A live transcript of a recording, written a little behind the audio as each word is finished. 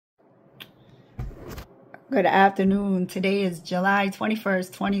Good afternoon. Today is July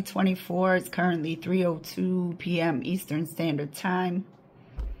 21st, 2024. It's currently 3:02 p.m. Eastern Standard Time.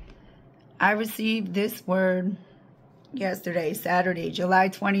 I received this word yesterday, Saturday, July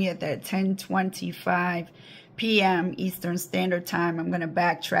 20th at 10:25 p.m. Eastern Standard Time. I'm going to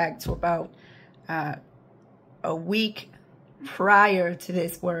backtrack to about a week prior to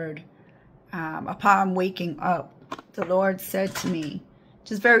this word. Upon waking up, the Lord said to me,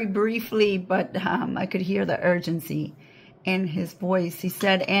 just very briefly, but I could hear the urgency in his voice. He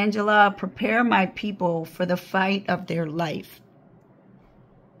said, Angela, prepare my people for the fight of their life.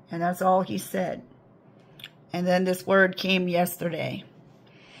 And that's all he said. And then this word came yesterday.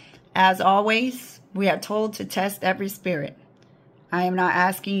 As always, we are told to test every spirit. I am not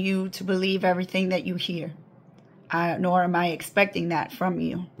asking you to believe everything that you hear, nor am I expecting that from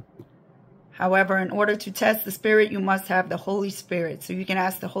you. However, in order to test the Spirit, you must have the Holy Spirit. So you can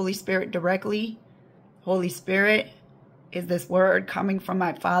ask the Holy Spirit directly. Holy Spirit, is this word coming from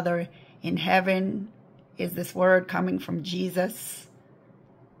my Father in heaven? Is this word coming from Jesus?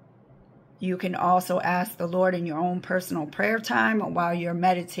 You can also ask the Lord in your own personal prayer time or while you're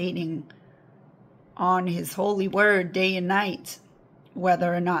meditating on his holy word day and night,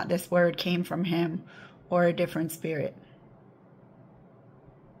 whether or not this word came from him or a different spirit.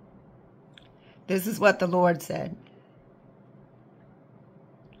 This is what the Lord said.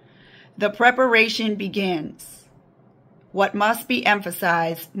 The preparation begins. What must be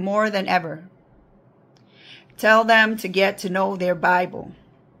emphasized more than ever? Tell them to get to know their Bible.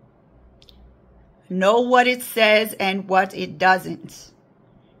 Know what it says and what it doesn't.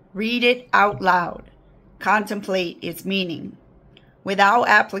 Read it out loud. Contemplate its meaning. Without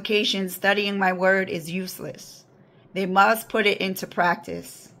application, studying my word is useless. They must put it into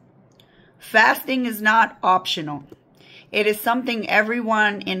practice. Fasting is not optional. It is something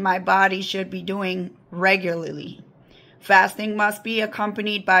everyone in my body should be doing regularly. Fasting must be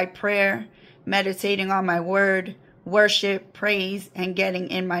accompanied by prayer, meditating on my word, worship, praise, and getting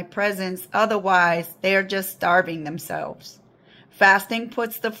in my presence. Otherwise, they are just starving themselves. Fasting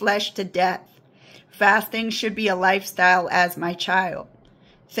puts the flesh to death. Fasting should be a lifestyle as my child.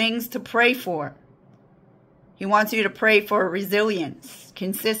 Things to pray for. He wants you to pray for resilience,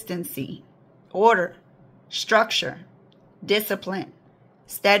 consistency, order, structure, discipline,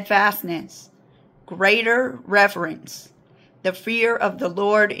 steadfastness, greater reverence, the fear of the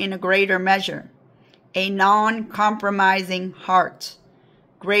Lord in a greater measure, a non-compromising heart,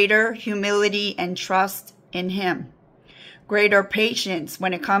 greater humility and trust in him, greater patience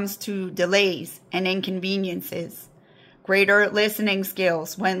when it comes to delays and inconveniences, greater listening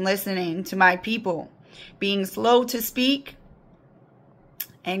skills when listening to my people, being slow to speak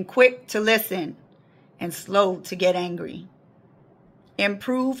and quick to listen, and slow to get angry.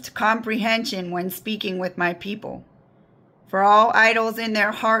 Improved comprehension when speaking with my people. For all idols in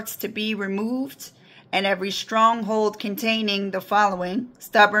their hearts to be removed, and every stronghold containing the following: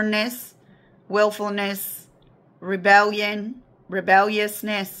 stubbornness, willfulness, rebellion,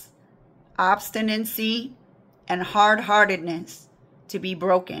 rebelliousness, obstinacy, and hard-heartedness to be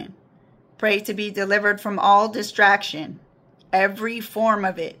broken. Pray to be delivered from all distraction, every form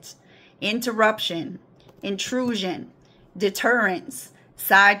of it, interruption, intrusion, deterrence,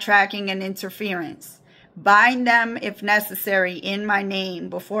 sidetracking, and interference. Bind them if necessary in my name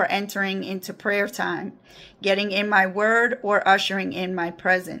before entering into prayer time, getting in my word, or ushering in my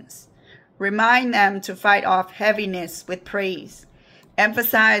presence. Remind them to fight off heaviness with praise.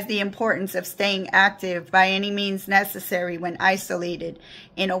 Emphasize the importance of staying active by any means necessary when isolated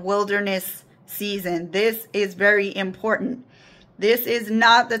in a wilderness season. This is very important. This is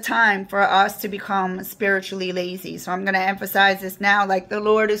not the time for us to become spiritually lazy. So I'm going to emphasize this now like the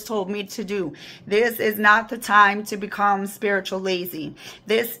Lord has told me to do. This is not the time to become spiritually lazy.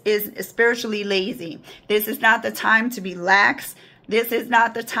 This is spiritually lazy. This is not the time to be lax. This is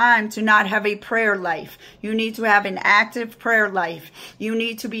not the time to not have a prayer life. You need to have an active prayer life. You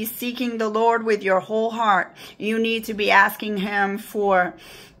need to be seeking the Lord with your whole heart. You need to be asking him for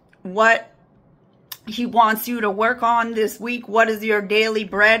what he wants you to work on this week. What is your daily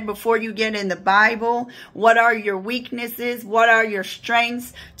bread before you get in the Bible? What are your weaknesses? What are your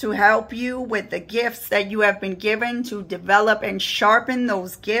strengths to help you with the gifts that you have been given to develop and sharpen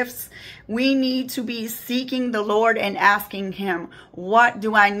those gifts? We need to be seeking the Lord and asking him, what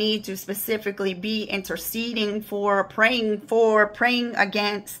do I need to specifically be interceding for, praying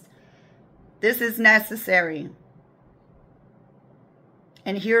against? This is necessary.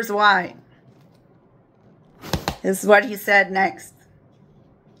 And here's why. This is what he said next.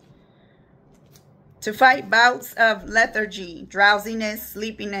 To fight bouts of lethargy, drowsiness,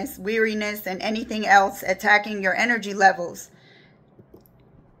 sleepiness, weariness, and anything else attacking your energy levels.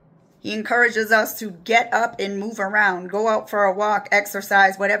 He encourages us to get up and move around, go out for a walk,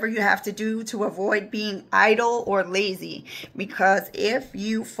 exercise, whatever you have to do to avoid being idle or lazy. Because if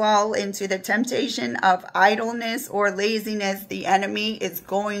you fall into the temptation of idleness or laziness, the enemy is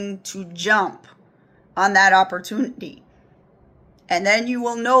going to jump on that opportunity. And then you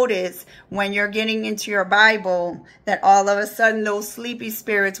will notice when you're getting into your Bible that all of a sudden those sleepy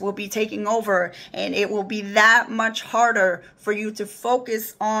spirits will be taking over, and it will be that much harder for you to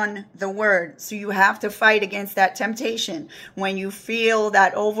focus on the word. So you have to fight against that temptation. When you feel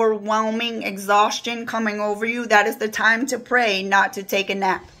that overwhelming exhaustion coming over you, that is the time to pray, not to take a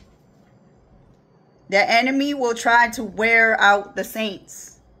nap. The enemy will try to wear out the saints.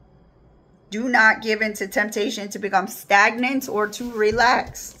 Do not give in to temptation to become stagnant or too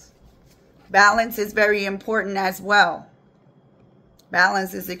relaxed. Balance is very important as well.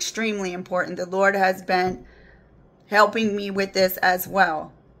 Balance is extremely important. The Lord has been helping me with this as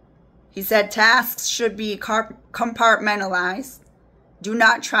well. He said tasks should be compartmentalized. Do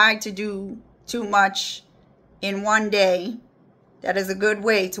not try to do too much in one day. That is a good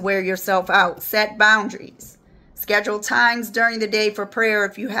way to wear yourself out. Set boundaries. Schedule times during the day for prayer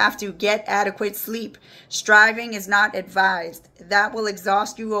if you have to. Get adequate sleep. Striving is not advised. That will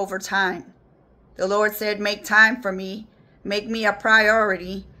exhaust you over time. The Lord said, make time for me. Make me a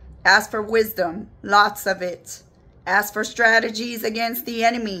priority. Ask for wisdom, lots of it. Ask for strategies against the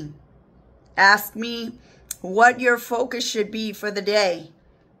enemy. Ask me what your focus should be for the day.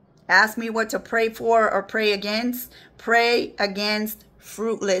 Ask me what to pray for or pray against. Pray against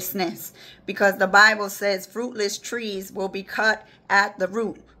fruitlessness, because the Bible says fruitless trees will be cut at the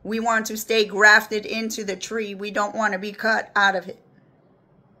root. We want to stay grafted into the tree. We don't want to be cut out of it.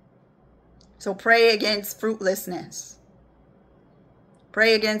 So pray against fruitlessness.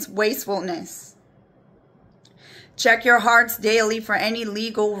 Pray against wastefulness. Check your hearts daily for any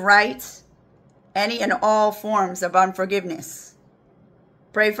legal rights, any and all forms of unforgiveness.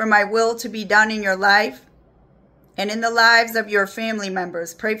 Pray for my will to be done in your life and in the lives of your family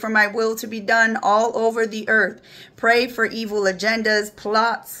members. Pray for my will to be done all over the earth. Pray for evil agendas,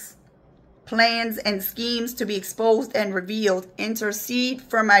 plots, plans, and schemes to be exposed and revealed. Intercede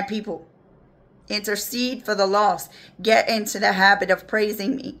for my people. Intercede for the lost. Get into the habit of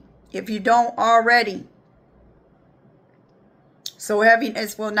praising me, if you don't already, so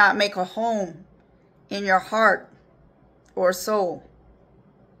heaviness will not make a home in your heart or soul.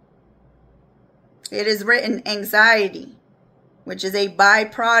 It is written, anxiety, which is a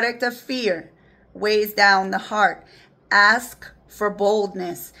byproduct of fear, weighs down the heart. Ask for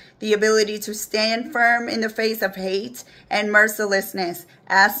boldness, the ability to stand firm in the face of hate and mercilessness.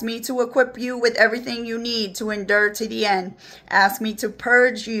 Ask me to equip you with everything you need to endure to the end. Ask me to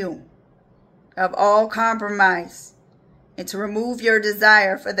purge you of all compromise and to remove your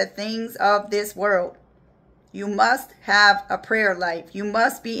desire for the things of this world. You must have a prayer life. You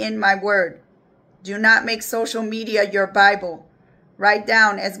must be in my word. Do not make social media your Bible. Write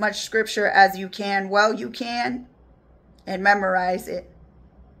down as much scripture as you can while you can and memorize it.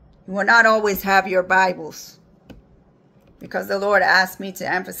 You will not always have your Bibles, because the Lord asked me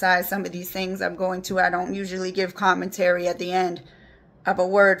to emphasize some of these things I'm going to. I don't usually give commentary at the end of a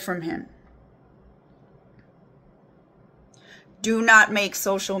word from him. Do not make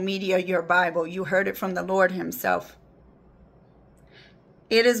social media your Bible. You heard it from the Lord himself.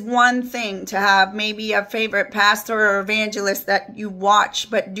 It is one thing to have maybe a favorite pastor or evangelist that you watch,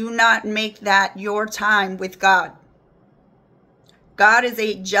 but do not make that your time with God. God is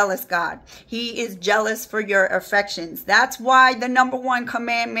a jealous God. He is jealous for your affections. That's why the number one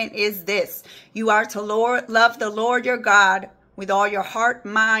commandment is this. You are to love the Lord your God with all your heart,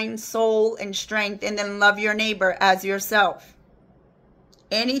 mind, soul, and strength, and then love your neighbor as yourself.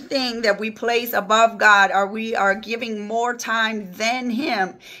 Anything that we place above God, or we are giving more time than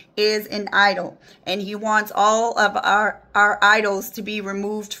him, is an idol. And he wants all of our idols to be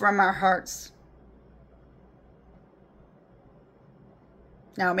removed from our hearts.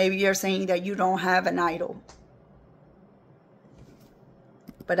 Now, maybe you're saying that you don't have an idol.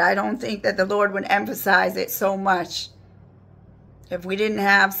 But I don't think that the Lord would emphasize it so much if we didn't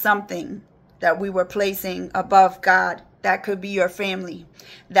have something that we were placing above God. That could be your family.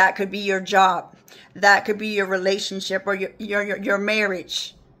 That could be your job. That could be your relationship or your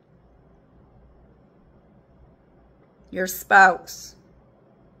marriage. Your spouse.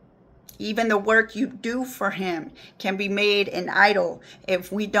 Even the work you do for him can be made an idol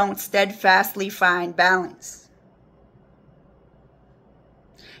if we don't steadfastly find balance.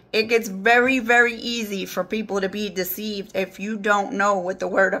 It gets very, very easy for people to be deceived if you don't know what the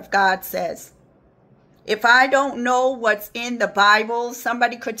Word of God says. If I don't know what's in the Bible,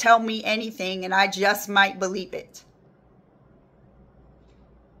 somebody could tell me anything and I just might believe it.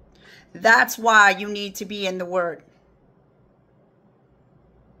 That's why you need to be in the Word.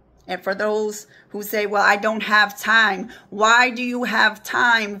 And for those who say, well, I don't have time. Why do you have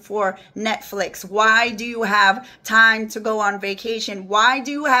time for Netflix? Why do you have time to go on vacation? Why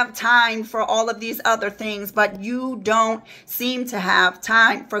do you have time for all of these other things, but you don't seem to have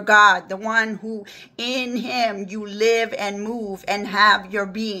time for God, the one who in Him you live and move and have your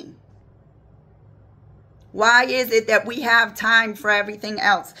being? Why is it that we have time for everything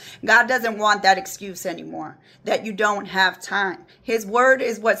else? God doesn't want that excuse anymore, that you don't have time. His word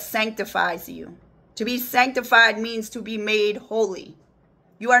is what sanctifies you. To be sanctified means to be made holy.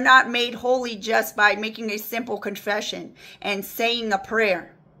 You are not made holy just by making a simple confession and saying a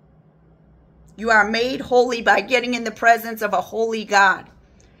prayer. You are made holy by getting in the presence of a holy God,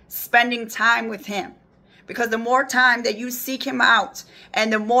 spending time with Him. Because the more time that you seek Him out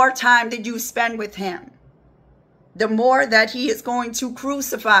and the more time that you spend with Him, the more that He is going to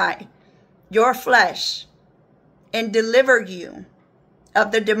crucify your flesh and deliver you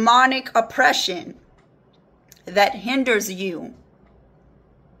of the demonic oppression that hinders you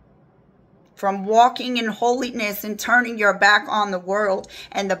from walking in holiness and turning your back on the world.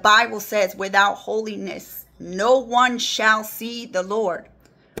 And the Bible says, without holiness, no one shall see the Lord.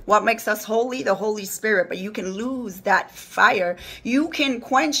 What makes us holy? The Holy Spirit. But you can lose that fire. You can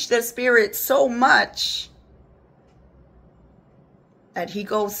quench the Spirit so much that He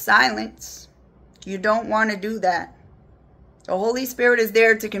goes silent. You don't want to do that. The Holy Spirit is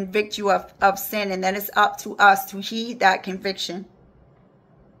there to convict you of sin, and then it's up to us to heed that conviction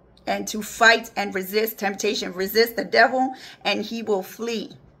and to fight and resist temptation. Resist the devil and he will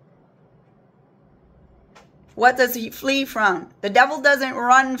flee. What does he flee from? The devil doesn't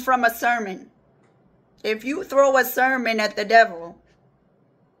run from a sermon. If you throw a sermon at the devil,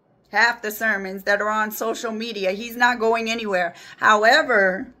 half the sermons that are on social media, he's not going anywhere.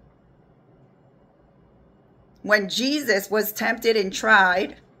 However, when Jesus was tempted and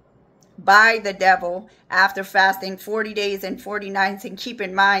tried by the devil after fasting 40 days and 40 nights, and keep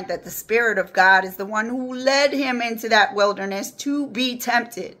in mind that the Spirit of God is the one who led him into that wilderness to be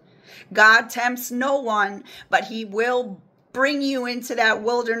tempted. God tempts no one, but He will bring you into that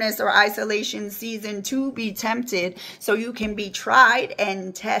wilderness or isolation season to be tempted so you can be tried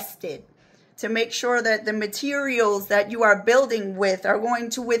and tested, to make sure that the materials that you are building with are going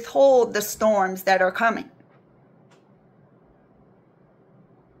to withhold the storms that are coming.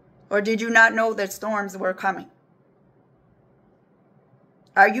 Or did you not know that storms were coming?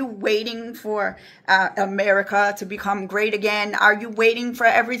 Are you waiting for America to become great again? Are you waiting for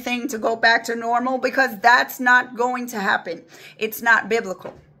everything to go back to normal? Because that's not going to happen. It's not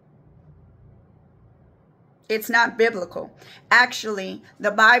biblical. It's not biblical. Actually,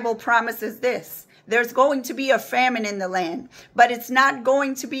 the Bible promises this. There's going to be a famine in the land, but it's not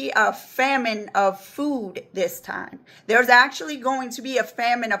going to be a famine of food this time. There's actually going to be a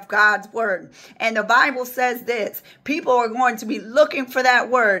famine of God's word. And the Bible says this: people are going to be looking for that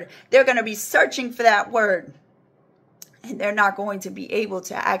word. They're going to be searching for that word, and they're not going to be able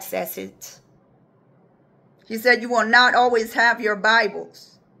to access it. He said, you will not always have your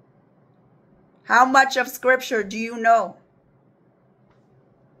Bibles. How much of Scripture do you know?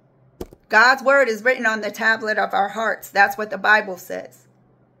 God's word is written on the tablet of our hearts. That's what the Bible says.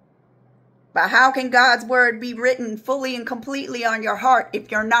 But how can God's word be written fully and completely on your heart if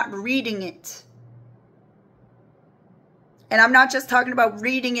you're not reading it? And I'm not just talking about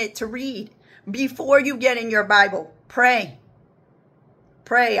reading it to read. Before you get in your Bible, pray.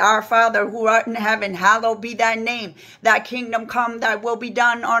 Pray, our Father who art in heaven, hallowed be thy name. Thy kingdom come, thy will be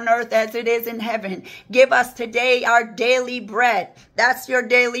done on earth as it is in heaven. Give us today our daily bread. That's your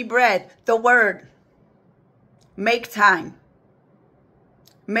daily bread, the word. Make time.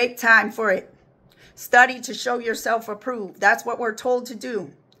 Make time for it. Study to show yourself approved. That's what we're told to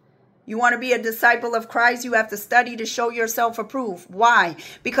do. You want to be a disciple of Christ, you have to study to show yourself approved. Why?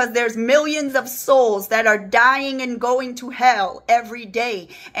 Because there's millions of souls that are dying and going to hell every day,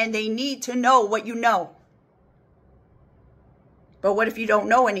 and they need to know what you know. But what if you don't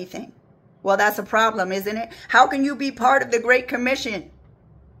know anything? Well, that's a problem, isn't it? How can you be part of the Great Commission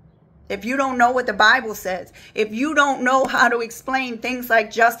if you don't know what the Bible says? If you don't know how to explain things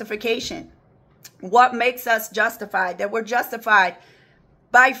like justification? What makes us justified? That we're justified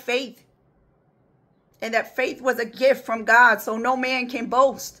by faith, and that faith was a gift from God, so no man can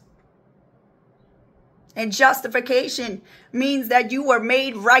boast. And justification means that you were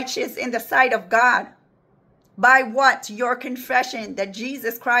made righteous in the sight of God. By what? Your confession that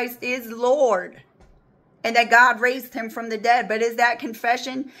Jesus Christ is Lord and that God raised him from the dead. But is that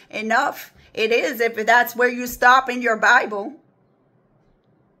confession enough? It is, if that's where you stop in your Bible.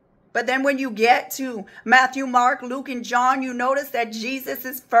 But then when you get to Matthew, Mark, Luke, and John, you notice that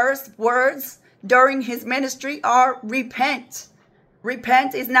Jesus' first words during his ministry are repent.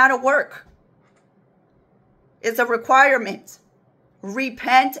 Repent is not a work. It's a requirement.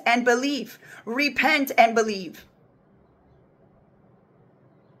 Repent and believe. Repent and believe.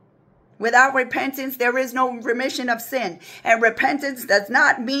 Without repentance, there is no remission of sin. And repentance does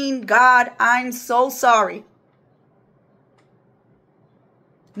not mean, God, I'm so sorry,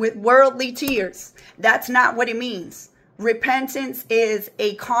 with worldly tears. That's not what it means. Repentance is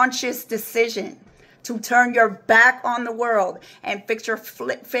a conscious decision to turn your back on the world and fix your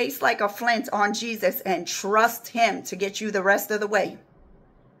face like a flint on Jesus and trust him to get you the rest of the way.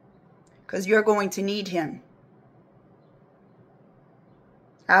 Because you're going to need him.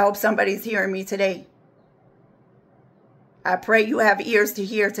 I hope somebody's hearing me today. I pray you have ears to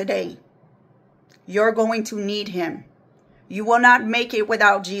hear today. You're going to need him. You will not make it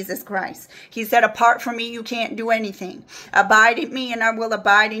without Jesus Christ. He said, apart from me, you can't do anything. Abide in me and I will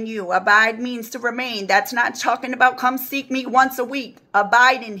abide in you. Abide means to remain. That's not talking about come seek me once a week.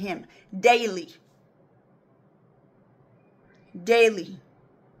 Abide in him daily. Daily.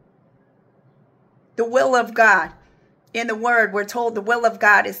 The will of God. In the word, we're told the will of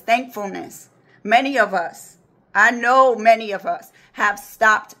God is thankfulness. Many of us, I know many of us, have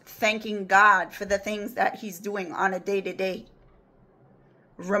stopped thanking God for the things that he's doing on a day-to-day.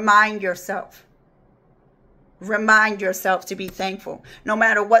 Remind yourself. Remind yourself to be thankful, no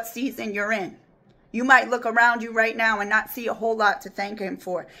matter what season you're in. You might look around you right now and not see a whole lot to thank him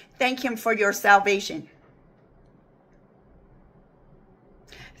for. Thank him for your salvation.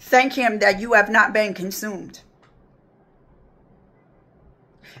 Thank him that you have not been consumed.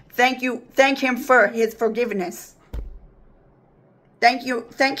 Thank him for his forgiveness. Thank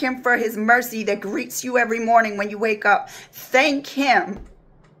him for his mercy that greets you every morning when you wake up. Thank him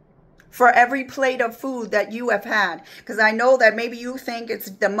for every plate of food that you have had. Because I know that maybe you think it's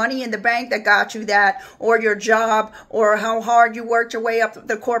the money in the bank that got you that, or your job, or how hard you worked your way up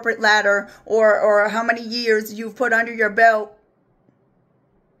the corporate ladder, or how many years you've put under your belt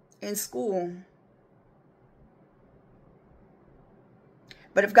in school.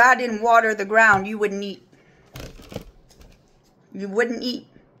 But if God didn't water the ground, you wouldn't eat. You wouldn't eat.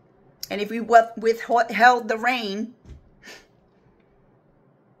 And if you withheld the rain,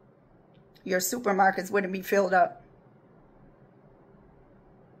 your supermarkets wouldn't be filled up.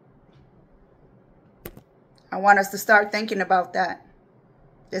 I want us to start thinking about that.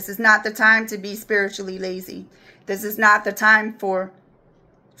 This is not the time to be spiritually lazy. This is not the time for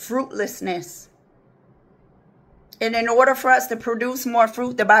fruitlessness. And in order for us to produce more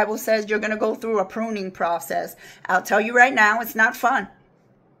fruit, the Bible says you're going to go through a pruning process. I'll tell you right now, it's not fun.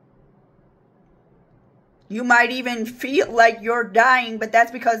 You might even feel like you're dying, but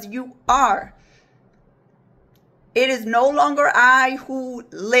that's because you are. It is no longer I who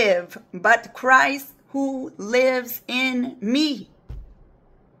live, but Christ who lives in me.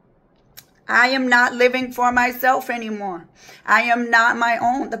 I am not living for myself anymore. I am not my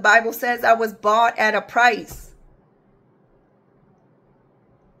own. The Bible says I was bought at a price.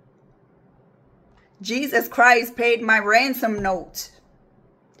 Jesus Christ paid my ransom note.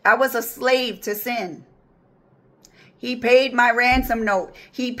 I was a slave to sin. He paid my ransom note.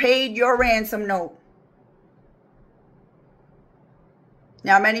 He paid your ransom note.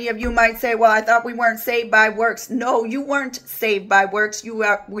 Now, many of you might say, well, I thought we weren't saved by works. No, you weren't saved by works. You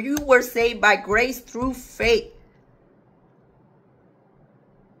were saved by grace through faith.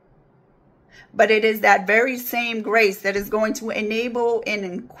 But it is that very same grace that is going to enable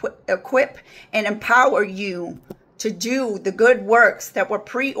and equip and empower you to do the good works that were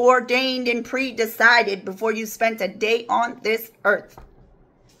preordained and pre-decided before you spent a day on this earth.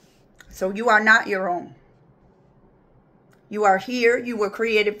 So you are not your own. You are here. You were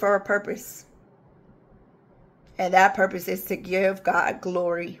created for a purpose. And that purpose is to give God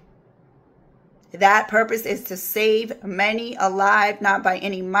glory. That purpose is to save many alive, not by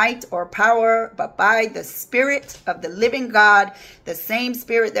any might or power, but by the Spirit of the living God, the same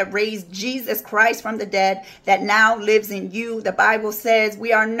Spirit that raised Jesus Christ from the dead, that now lives in you. The Bible says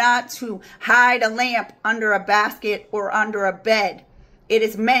we are not to hide a lamp under a basket or under a bed. It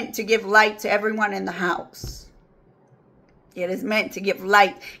is meant to give light to everyone in the house. It is meant to give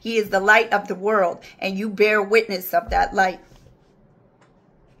light. He is the light of the world, and you bear witness of that light.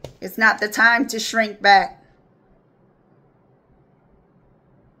 It's not the time to shrink back.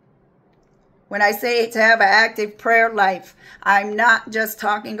 When I say to have an active prayer life, I'm not just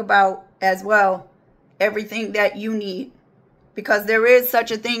talking about as well everything that you need, because there is such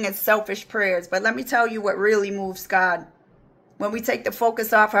a thing as selfish prayers. But let me tell you what really moves God. When we take the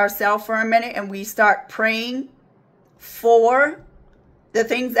focus off ourselves for a minute and we start praying for the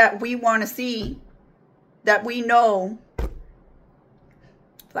things that we want to see, that we know,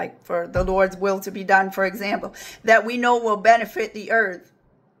 like for the Lord's will to be done, for example, that we know will benefit the earth,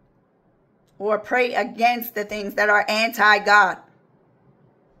 or pray against the things that are anti-God.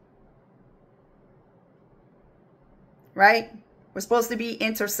 Right? We're supposed to be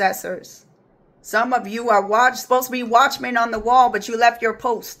intercessors. Some of you are supposed to be watchmen on the wall, but you left your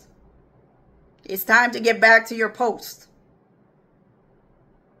post. It's time to get back to your post.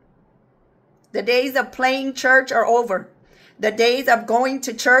 The days of playing church are over. The days of going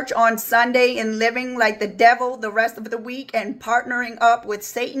to church on Sunday and living like the devil the rest of the week and partnering up with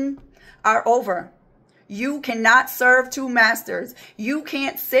Satan are over. You cannot serve two masters. You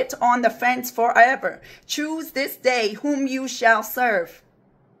can't sit on the fence forever. Choose this day whom you shall serve.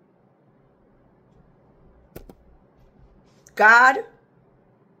 God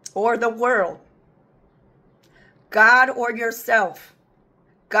or the world. God or yourself.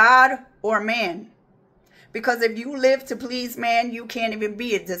 God or man. Because if you live to please man, you can't even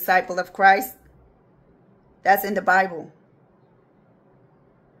be a disciple of Christ. That's in the Bible.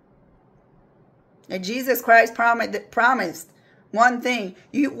 And Jesus Christ promised one thing: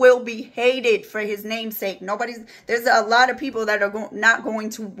 you will be hated for his name's sake. There's a lot of people that are not going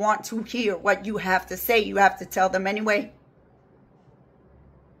to want to hear what you have to say. You have to tell them anyway.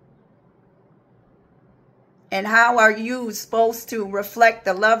 And how are you supposed to reflect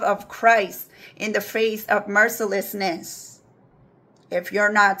the love of Christ in the face of mercilessness if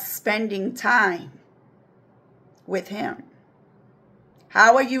you're not spending time with him?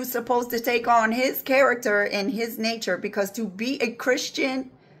 How are you supposed to take on his character and his nature? Because to be a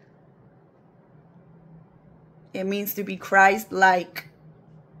Christian, it means to be Christ-like.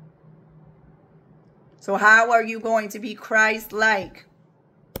 So how are you going to be Christ-like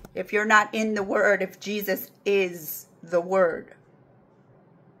if you're not in the Word, if Jesus is the Word?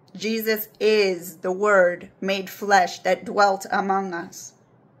 Jesus is the Word made flesh that dwelt among us.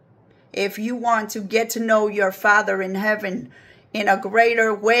 If you want to get to know your Father in heaven in a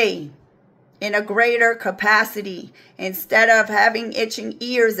greater way, in a greater capacity, instead of having itching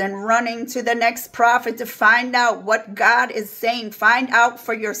ears and running to the next prophet to find out what God is saying, find out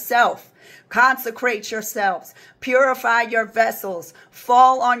for yourself. Consecrate yourselves, purify your vessels,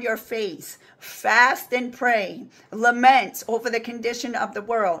 fall on your face, fast and pray, lament over the condition of the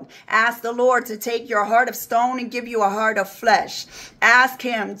world. Ask the Lord to take your heart of stone and give you a heart of flesh. Ask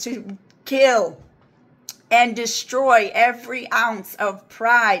him to kill and destroy every ounce of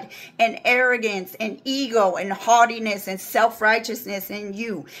pride and arrogance and ego and haughtiness and self-righteousness in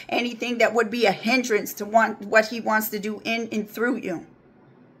you. Anything that would be a hindrance to what he wants to do in and through you.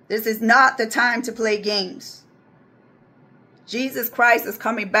 This is not the time to play games. Jesus Christ is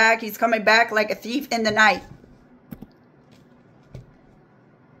coming back. He's coming back like a thief in the night.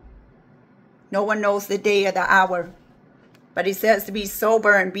 No one knows the day or the hour. But he says to be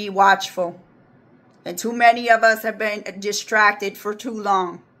sober and be watchful. And too many of us have been distracted for too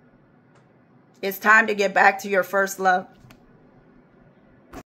long. It's time to get back to your first love.